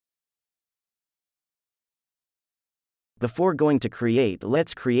Before going to create,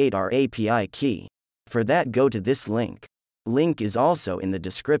 let's create our API key. For that, go to this link. Link is also in the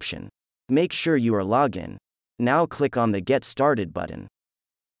description. Make sure you are logged in. Now click on the Get Started button.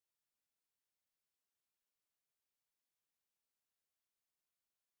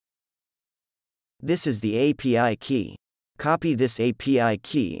 This is the API key. Copy this API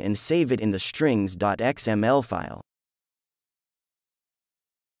key and save it in the strings.xml file.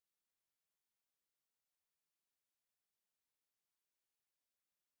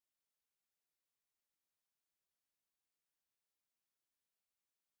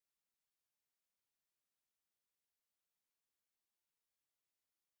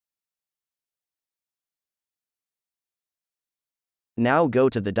 Now go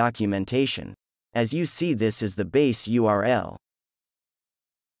to the documentation. As you see, this is the base URL.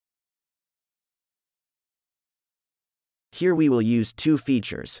 Here we will use two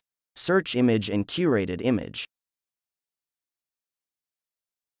features: search image and curated image.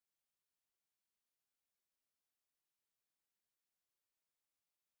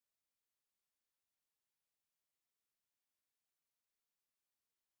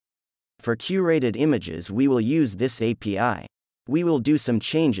 For curated images, we will use this API. We will do some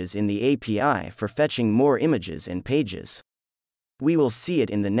changes in the API for fetching more images and pages. We will see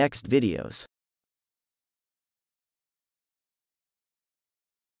it in the next videos.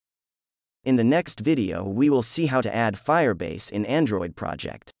 In the next video, we will see how to add Firebase in Android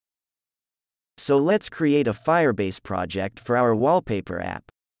project. So let's create a Firebase project for our wallpaper app.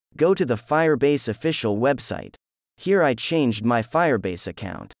 Go to the Firebase official website. Here I changed my Firebase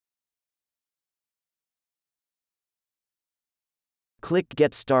account. Click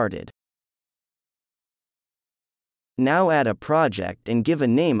Get Started. Now add a project and give a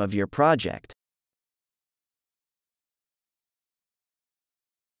name of your project.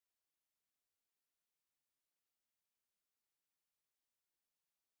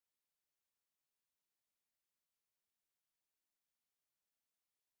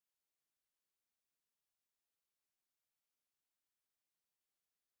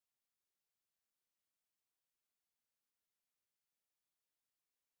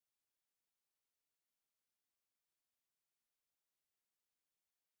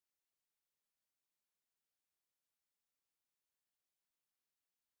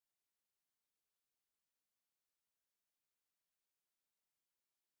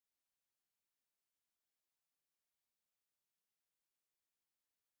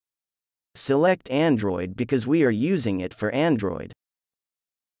 Select Android because we are using it for Android.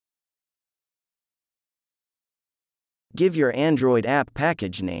 Give your Android app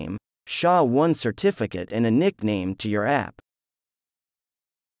package name, SHA-1 certificate and a nickname to your app.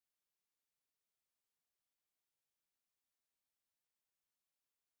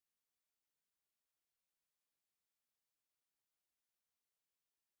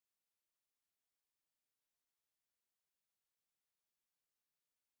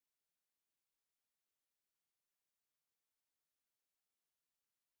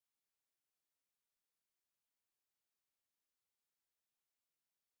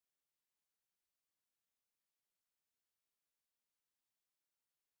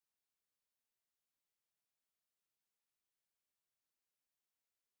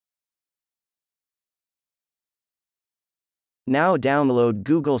 Now download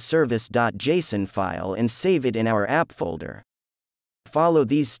𝐿_service.json file and save it in our app folder. Follow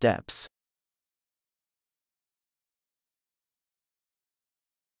these steps.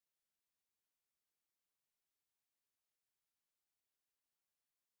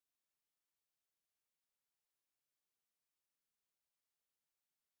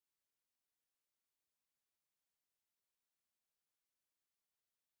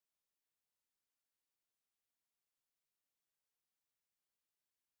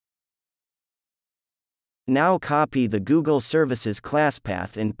 Now copy the Google Services class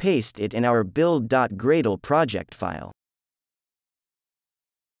path and paste it in our build.gradle project file.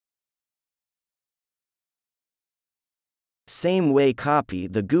 Same way, copy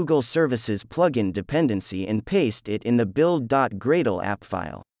the Google Services plugin dependency and paste it in the build.gradle app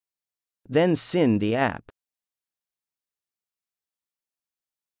file. Then syn the app.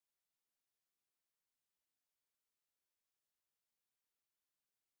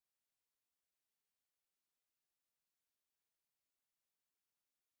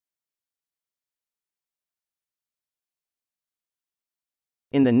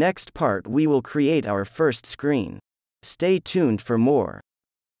 In the next part, we will create our first screen. Stay tuned for more.